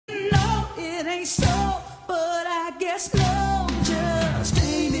say so, but I guess no, just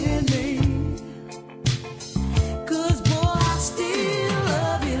ain't in me. 'Cause boy, I still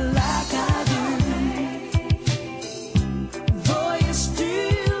love you like I do. Though you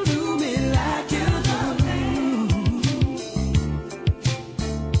still do me like you do.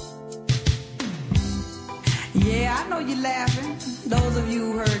 Yeah, I know you're laughing, those of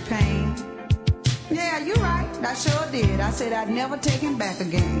you who heard Pain. Yeah, you're right, I sure did. I said I'd never take him back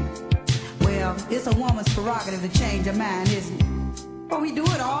again. Well, it's a woman's prerogative to change her mind, isn't it? But we do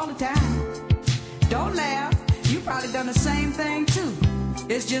it all the time. Don't laugh, you probably done the same thing too.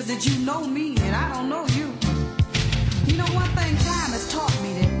 It's just that you know me and I don't know you. You know, one thing time has taught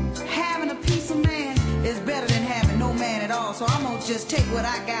me that having a piece of man is better than having no man at all. So I'm gonna just take what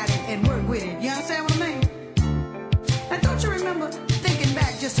I got and work with it. You understand what I mean? Now don't you remember thinking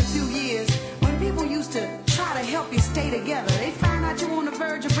back just a few years when people used to try to help you stay together? They find out you're on the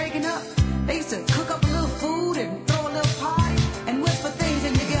verge of breaking up. They used to cook up a little food and throw a little party and whisper things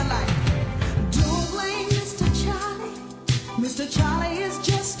in your ear like, don't blame Mr. Charlie. Mr. Charlie is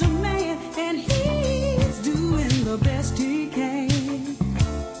just a man and he's doing the best he can.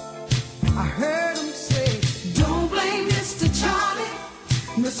 I heard him say, don't blame Mr. Charlie.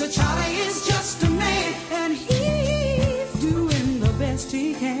 Mr. Charlie is just a man and he's doing the best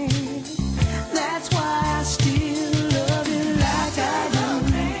he can. That's why I still love you like I do.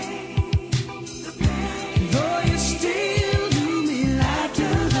 Though you still do me like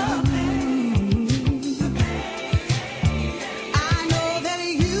you do. I know that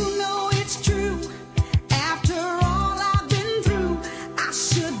you know it's true. After all I've been through, I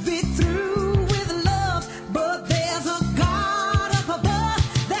should be through with love. But there's a God up above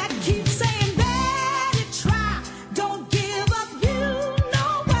that keeps saying, Betty, try. Don't give up, you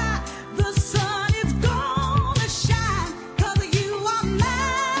know why. The sun is gonna shine, 'cause you are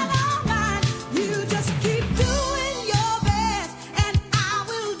mine, all mine. You just keep doing your best, and I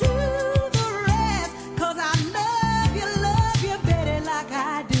will do the rest. 'Cause I love you, Betty, like I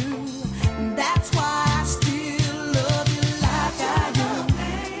do. That's why I still love you like I do.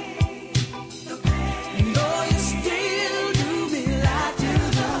 Though you still do me like you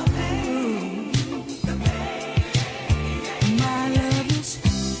do. My love is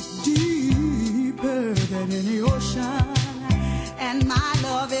deeper than any ocean, and my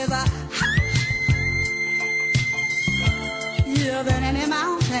love is a higher than any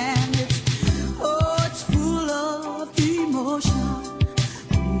mountain. It's full of emotion.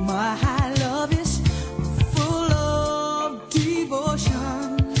 My love is full of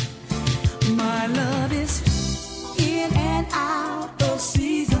devotion. My love is in and out of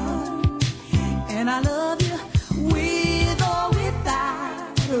season, and I love you with or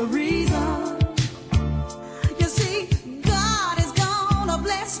without a reason. You see, God is gonna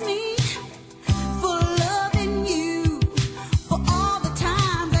bless me for loving you, for all the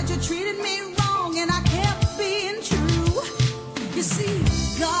times that you treated me wrong and I kept being true. You see,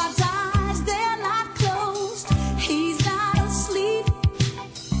 God's eyes, they're not closed. He's not asleep.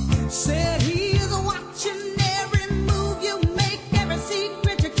 Said he's watching every move you make, every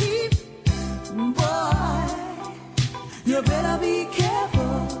secret you keep. Boy, you better be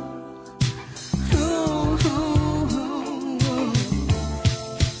careful. Ooh, ooh, ooh, ooh.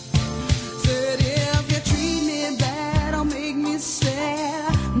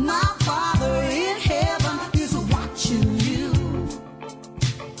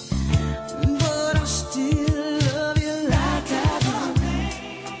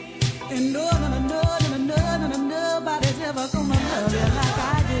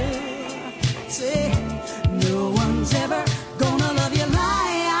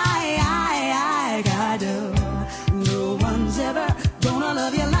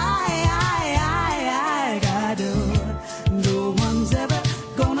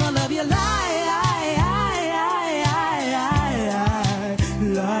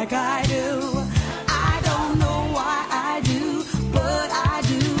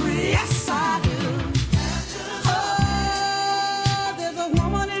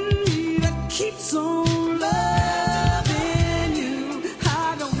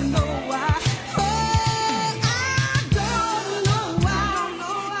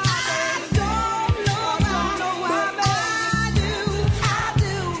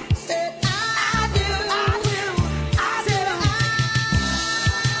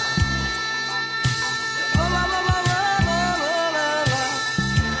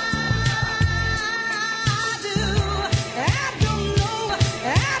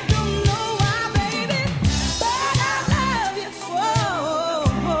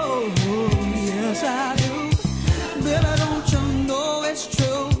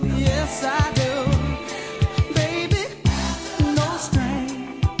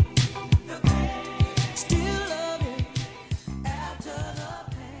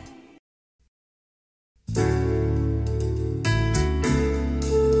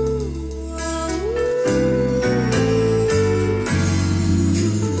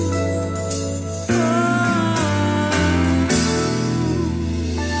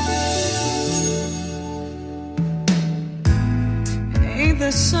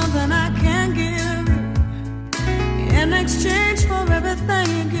 there's something I can give you in exchange for everything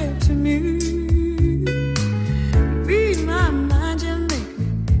you give to me. Read my mind, you make me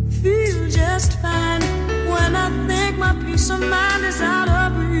feel just fine. When I think my peace of mind is out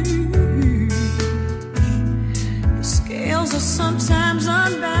of reach, the scales are sometimes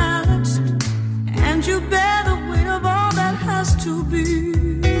unbalanced, and you bear the weight of all that has to be.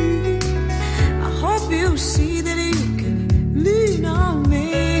 I hope you see that you can lean on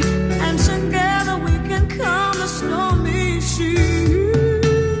me, and together we can calm the stormy seas.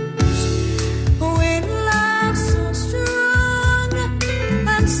 When love's so strong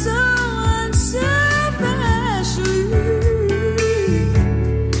and so unselfishly,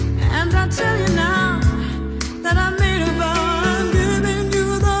 and I tell you now that I made a vow, I'm giving you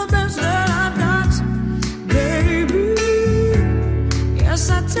the best that I've got, baby. Yes,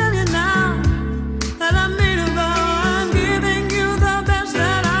 I tell you now that I made a vow, I'm giving you the best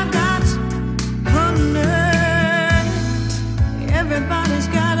that I got, honey. Everybody's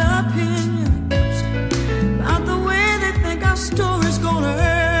got opinions about the way they think our story's gonna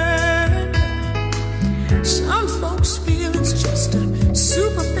end. Some folks feel it's just a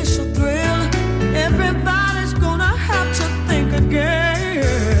superficial thrill. Everybody's gonna have to think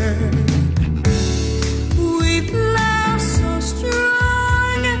again. We've loved so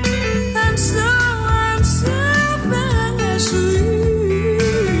strong and so unselfishly.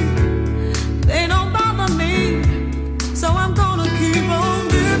 They don't bother me, so I'm gonna keep on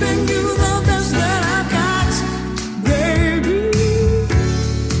giving you the best that I've got, baby.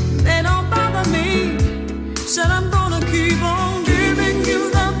 They don't bother me, said I'm gonna keep on giving you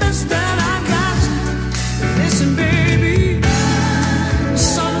the best that I got. Listen, baby,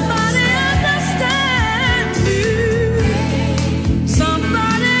 somebody understand me.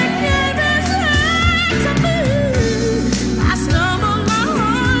 Somebody give his hand to me. I stumbled my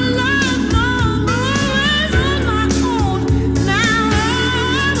whole life long, always on my own. Now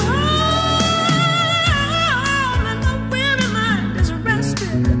I'm home, and my weary mind is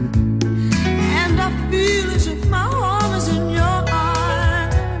rested, and I feel as if my home is in your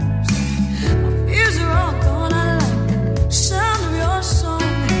arms. My fears are all gone, I like the sound of your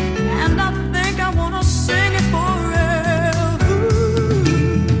song, and I think I wanna sing it forever.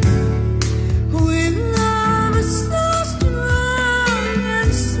 When love is so strong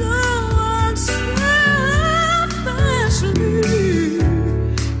and so unselfishly,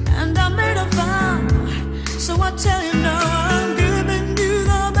 and I made a vow, so I tell you now, I'm giving you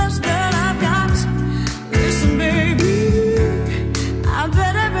the best that I've got. Listen, baby, I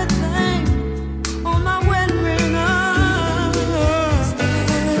bet everything on my wedding ring. I'm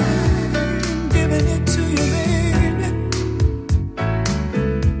giving it to you, baby.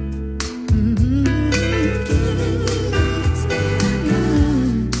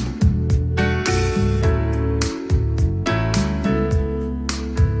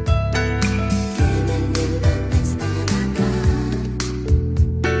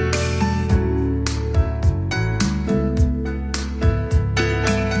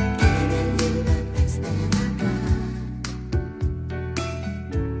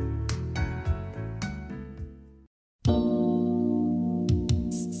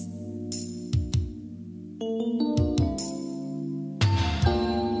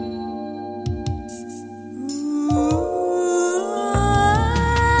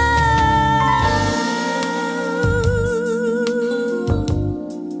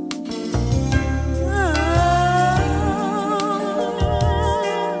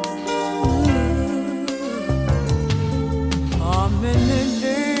 How many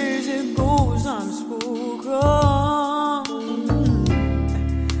days it goes unspoken,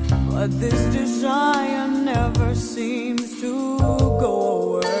 but this desire never seems to go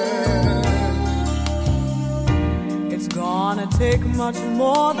away. It's gonna take much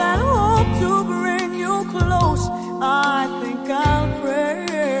more than hope to bring you close. I think I'll pray.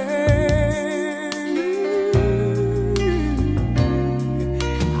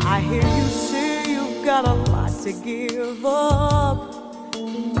 I hear you say you've got a lot to give up,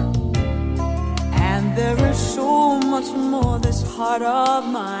 and there is so much more this heart of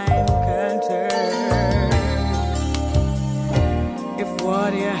mine can take. If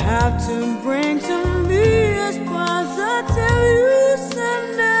what you have to bring to me